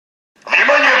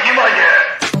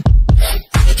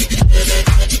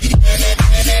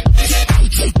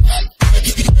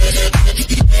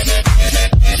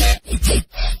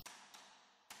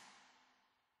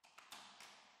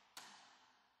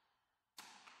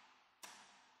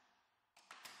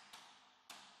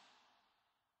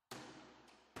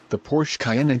The Porsche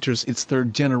Cayenne enters its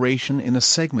third generation in a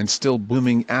segment still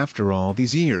booming after all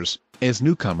these years, as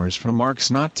newcomers from marques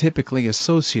not typically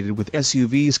associated with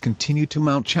SUVs continue to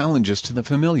mount challenges to the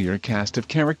familiar cast of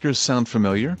characters. Sound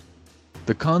familiar?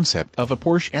 The concept of a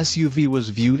Porsche SUV was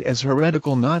viewed as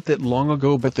heretical not that long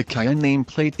ago, but the Cayenne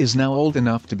nameplate is now old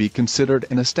enough to be considered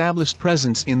an established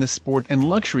presence in the sport and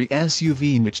luxury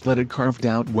SUV niche that it carved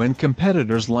out when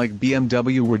competitors like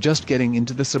BMW were just getting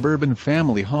into the suburban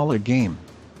family hauler game.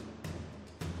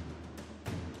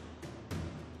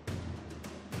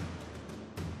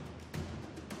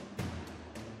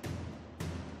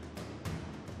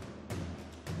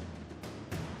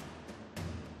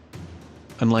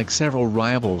 Unlike several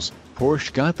rivals,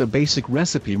 Porsche got the basic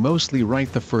recipe mostly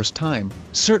right the first time,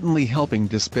 certainly helping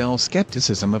dispel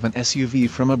skepticism of an SUV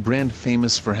from a brand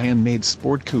famous for handmade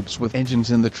sport coupes with engines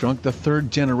in the trunk. The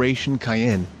third-generation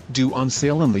Cayenne, due on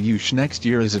sale in the US next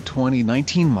year as a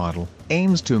 2019 model,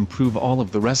 aims to improve all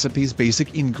of the recipe's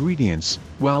basic ingredients,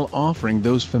 while offering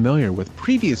those familiar with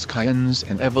previous Cayennes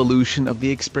an evolution of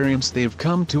the experience they've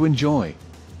come to enjoy.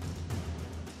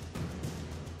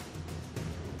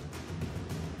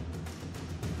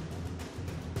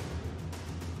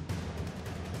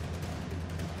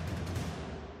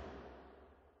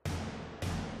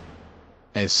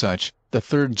 As such, the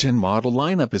third-gen model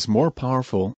lineup is more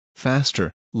powerful,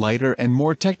 faster, lighter and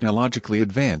more technologically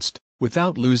advanced,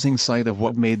 without losing sight of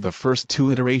what made the first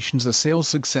two iterations a sales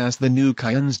success. The new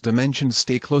Cayenne's dimensions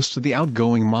stay close to the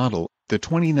outgoing model. The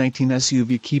 2019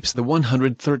 SUV keeps the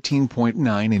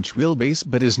 113.9-inch wheelbase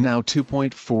but is now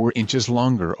 2.4 inches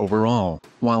longer overall,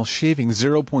 while shaving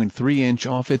 0.3 inch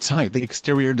off its height. The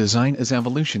exterior design is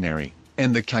evolutionary,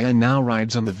 and the Cayenne now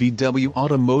rides on the VW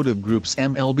Automotive Group's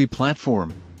MLB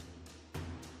platform,